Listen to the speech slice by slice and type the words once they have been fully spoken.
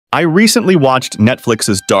I recently watched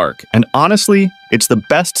Netflix's Dark, and honestly, it's the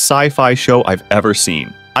best sci-fi show I've ever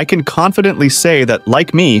seen. I can confidently say that,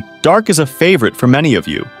 like me, Dark is a favorite for many of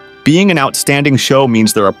you. Being an outstanding show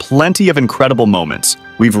means there are plenty of incredible moments.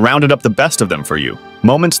 We've rounded up the best of them for you,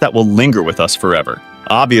 moments that will linger with us forever.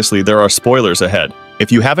 Obviously, there are spoilers ahead.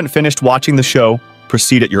 If you haven't finished watching the show,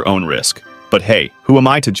 proceed at your own risk. But hey, who am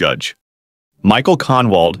I to judge? Michael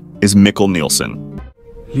Kahnwald is Mikkel Nielsen.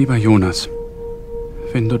 Lieber Jonas,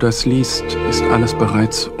 wenn du das liest, ist alles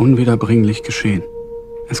bereits unwiederbringlich geschehen.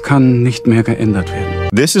 Es kann nicht mehr geändert werden.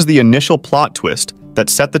 This is the initial plot twist that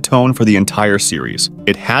set the tone for the entire series.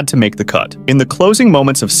 It had to make the cut. In the closing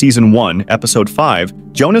moments of Season 1, Episode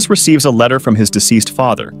 5, Jonas receives a letter from his deceased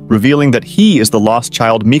father, revealing that he is the lost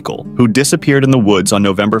child Mikkel, who disappeared in the woods on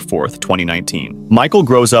November 4th, 2019. Michael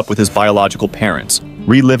grows up with his biological parents,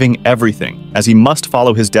 reliving everything, as he must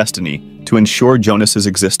follow his destiny to ensure Jonas's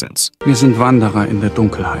existence. Wir sind Wanderer in der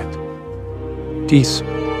Dunkelheit. Dies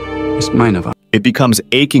ist meine Wahl. It becomes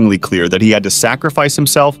achingly clear that he had to sacrifice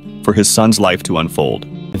himself for his son's life to unfold.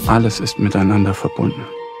 Alles ist miteinander verbunden.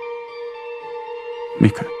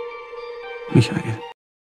 Mikkel. Michael.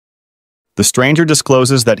 The stranger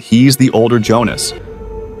discloses that he's the older Jonas.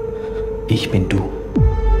 Ich bin du.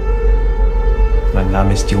 Mein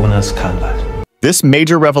Name ist Jonas Kahnwald. This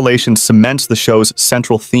major revelation cements the show's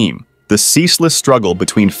central theme, the ceaseless struggle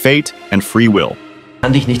between fate and free will. Ich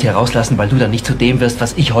kann dich nicht herauslassen, weil du dann nicht zu dem wirst,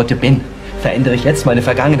 was ich heute bin. Verändere ich jetzt meine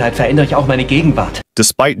Vergangenheit, verändere ich auch meine Gegenwart.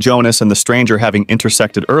 Despite Jonas and the stranger having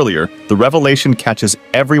intersected earlier, the revelation catches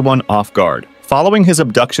everyone off guard. Following his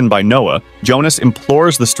abduction by Noah, Jonas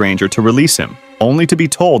implores the stranger to release him, only to be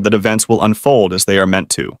told that events will unfold as they are meant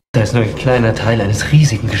to. Da ist nur ein kleiner Teil eines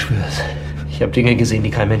riesigen Geschwürs. Ich habe Dinge gesehen, die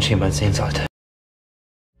kein Mensch jemals sehen sollte.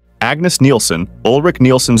 Agnes Nielsen, Ulrich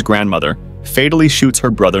Nielsen's grandmother, fatally shoots her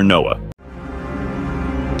brother Noah.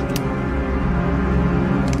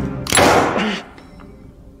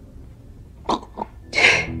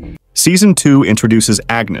 Season 2 introduces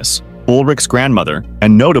Agnes, Ulrich's grandmother,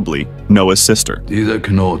 and notably, Noah's sister. Dieser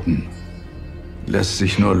Knoten lässt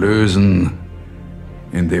sich nur lösen,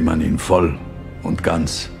 indem man ihn voll und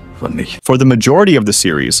ganz vernichtet. For the majority of the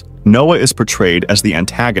series, Noah is portrayed as the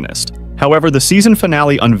antagonist. However, the season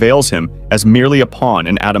finale unveils him as merely a pawn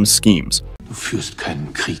in Adam's schemes. Du führst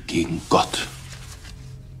keinen Krieg gegen Gott.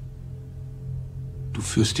 Du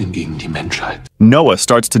führst ihn gegen die Menschheit. Noah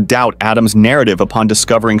starts to doubt Adam's narrative upon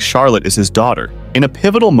discovering Charlotte is his daughter. In a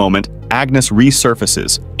pivotal moment, Agnes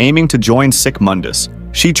resurfaces, aiming to join Sic Mundus.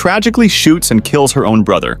 She tragically shoots and kills her own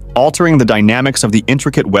brother, altering the dynamics of the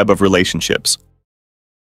intricate web of relationships.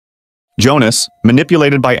 Jonas,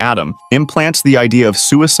 manipulated by Adam, implants the idea of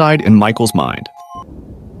suicide in Michael's mind.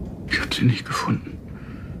 Ich habe sie nicht gefunden.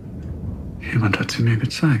 Jemand hat sie mir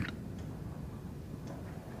gezeigt.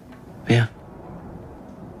 Wer?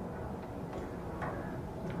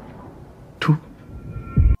 Du.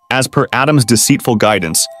 As per Adam's deceitful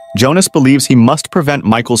guidance, Jonas believes he must prevent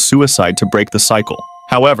Michael's suicide to break the cycle.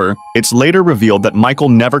 However, it's later revealed that Michael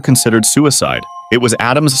never considered suicide. It was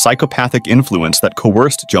Adam's psychopathic influence that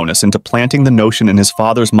coerced Jonas into planting the notion in his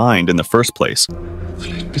father's mind in the first place.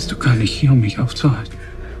 Vielleicht bist du gar nicht hier, mich aufzuhalten,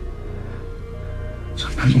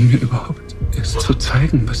 sondern mir überhaupt erst zu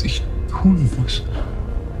zeigen, was ich tun muss.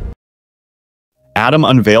 Adam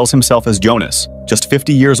unveils himself as Jonas, just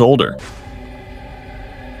 50 years older.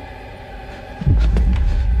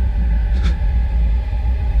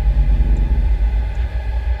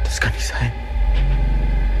 Das kann nicht sein.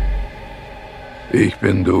 Ich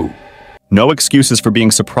bin du. No excuses for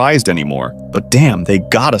being surprised anymore, but damn, they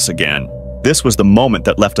got us again. This was the moment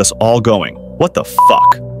that left us all going, what the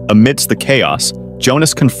fuck? Amidst the chaos,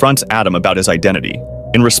 Jonas confronts Adam about his identity.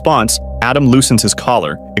 In response, Adam loosens his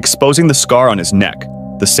collar, exposing the scar on his neck,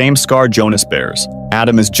 the same scar Jonas bears.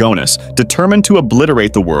 Adam is Jonas, determined to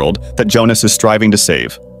obliterate the world that Jonas is striving to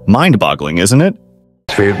save. Mind-boggling, isn't it?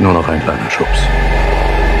 Es fehlt nur noch ein kleiner Schubs.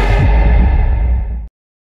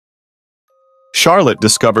 Charlotte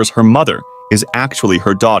discovers her mother is actually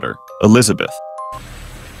her daughter, Elizabeth.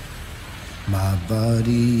 My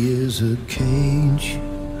body is a cage.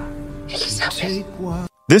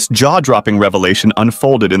 This jaw-dropping revelation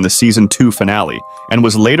unfolded in the Season 2 finale, and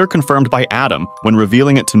was later confirmed by Adam when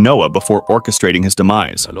revealing it to Noah before orchestrating his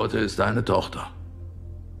demise. Charlotte ist deine Tochter.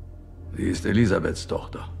 Sie ist Elisabeths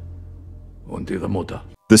Tochter. Und ihre Mutter.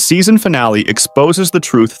 The season finale exposes the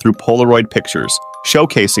truth through Polaroid pictures,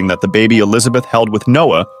 showcasing that the baby Elizabeth held with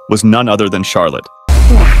Noah was none other than Charlotte.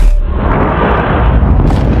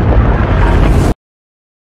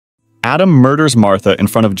 Adam murders Martha in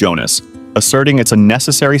front of Jonas, asserting it's a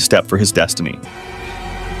necessary step for his destiny.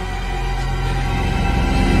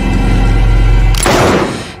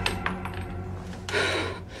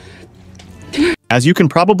 As you can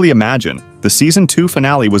probably imagine, the Season 2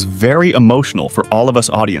 finale was very emotional for all of us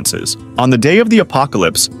audiences. On the day of the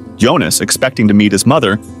apocalypse, Jonas, expecting to meet his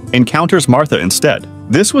mother, encounters Martha instead.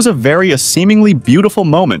 This was a seemingly beautiful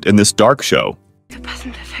moment in this Dark show. Wir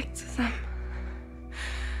passen perfekt zusammen.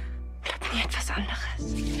 Bleibt nie etwas anderes.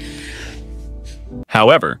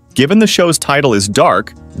 However, given the show's title is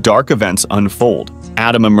Dark, dark events unfold.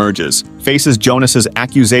 Adam emerges, faces Jonas's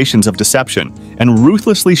accusations of deception, and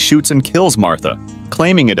ruthlessly shoots and kills Martha,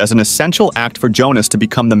 claiming it as an essential act for Jonas to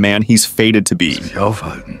become the man he's fated to be. Sich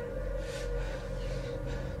aufhalten.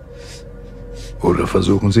 Oder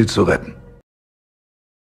versuchen sie zu retten.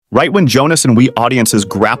 Right when Jonas and we audiences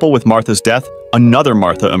grapple with Martha's death, another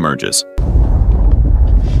Martha emerges.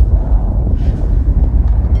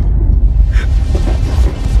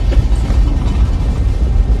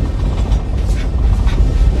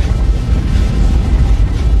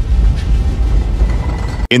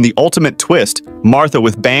 In the ultimate twist, Martha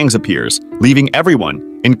with bangs appears, leaving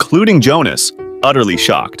everyone, including Jonas, utterly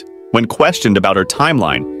shocked. When questioned about her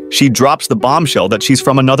timeline, she drops the bombshell that she's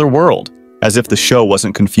from another world, as if the show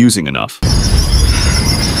wasn't confusing enough.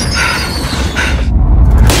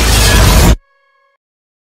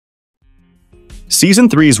 Season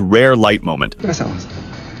 3's rare light moment. Besser aus.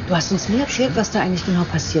 Du hast uns nie erzählt, was da eigentlich genau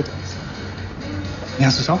passiert ist. Mir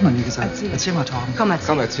hast du es auch noch nie gesagt. Erzähl mal, Torben. Komm, erzähl.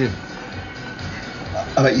 Komm, erzähl.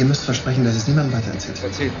 Aber ihr müsst versprechen, dass es niemandem weiter erzählt.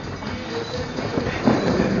 Erzähl.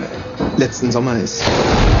 Letzten Sommer ist...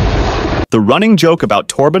 The running joke about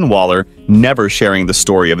Torben Waller never sharing the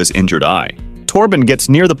story of his injured eye. Torben gets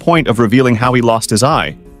near the point of revealing how he lost his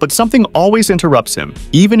eye, but something always interrupts him,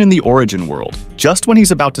 even in the origin world. Just when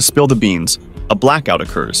he's about to spill the beans, a blackout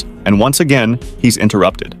occurs, and once again, he's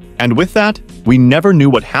interrupted. And with that, we never knew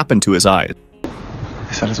what happened to his eyes.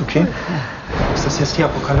 Ist alles okay? Ist das jetzt die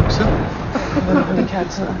Apokalypse? Die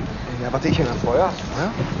Kerze an. Ja, warte, ich in ein Feuer.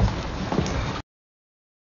 Ja?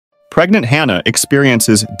 Pregnant Hannah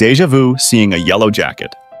experiences déjà vu seeing a yellow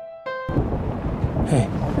jacket. Hey,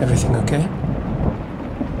 everything okay?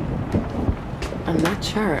 I'm not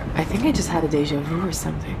sure. I think I just had a deja vu or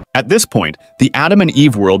something. At this point, the Adam and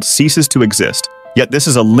Eve world ceases to exist, yet this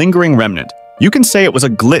is a lingering remnant. You can say it was a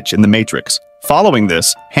glitch in the Matrix. Following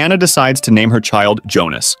this, Hannah decides to name her child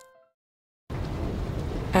Jonas.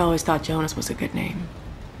 I always thought Jonas was a good name.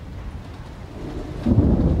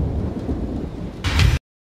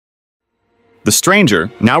 The stranger,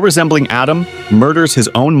 now resembling Adam, murders his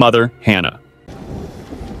own mother, Hannah.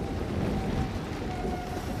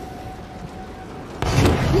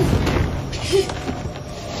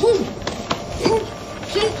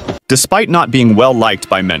 Despite not being well liked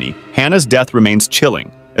by many, Hannah's death remains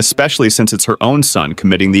chilling, especially since it's her own son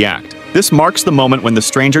committing the act. This marks the moment when the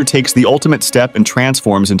stranger takes the ultimate step and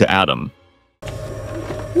transforms into Adam.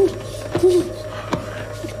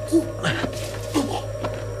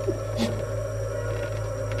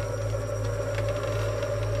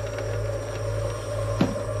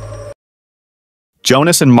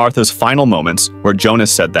 Jonas and Martha's final moments, where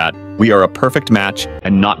Jonas said that, "We are a perfect match,"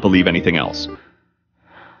 and not believe anything else.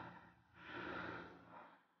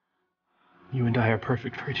 You and I are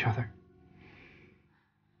perfect for each other.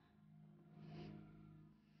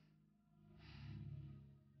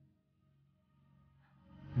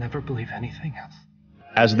 Never believe anything else.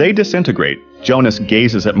 As they disintegrate, Jonas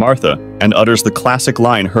gazes at Martha and utters the classic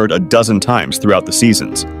line heard a dozen times throughout the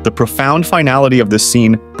seasons. The profound finality of this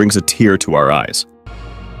scene brings a tear to our eyes.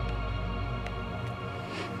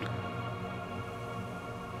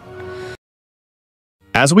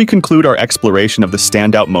 As we conclude our exploration of the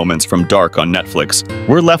standout moments from Dark on Netflix,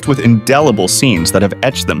 we're left with indelible scenes that have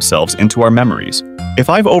etched themselves into our memories. If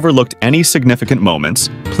I've overlooked any significant moments,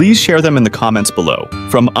 please share them in the comments below.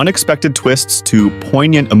 From unexpected twists to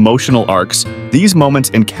poignant emotional arcs, these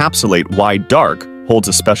moments encapsulate why Dark holds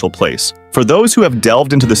a special place. For those who have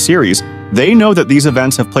delved into the series, they know that these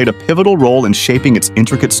events have played a pivotal role in shaping its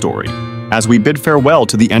intricate story. As we bid farewell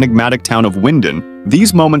to the enigmatic town of Winden,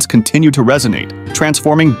 these moments continue to resonate,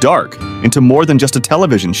 transforming Dark into more than just a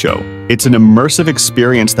television show. It's an immersive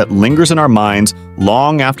experience that lingers in our minds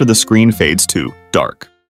long after the screen fades to dark.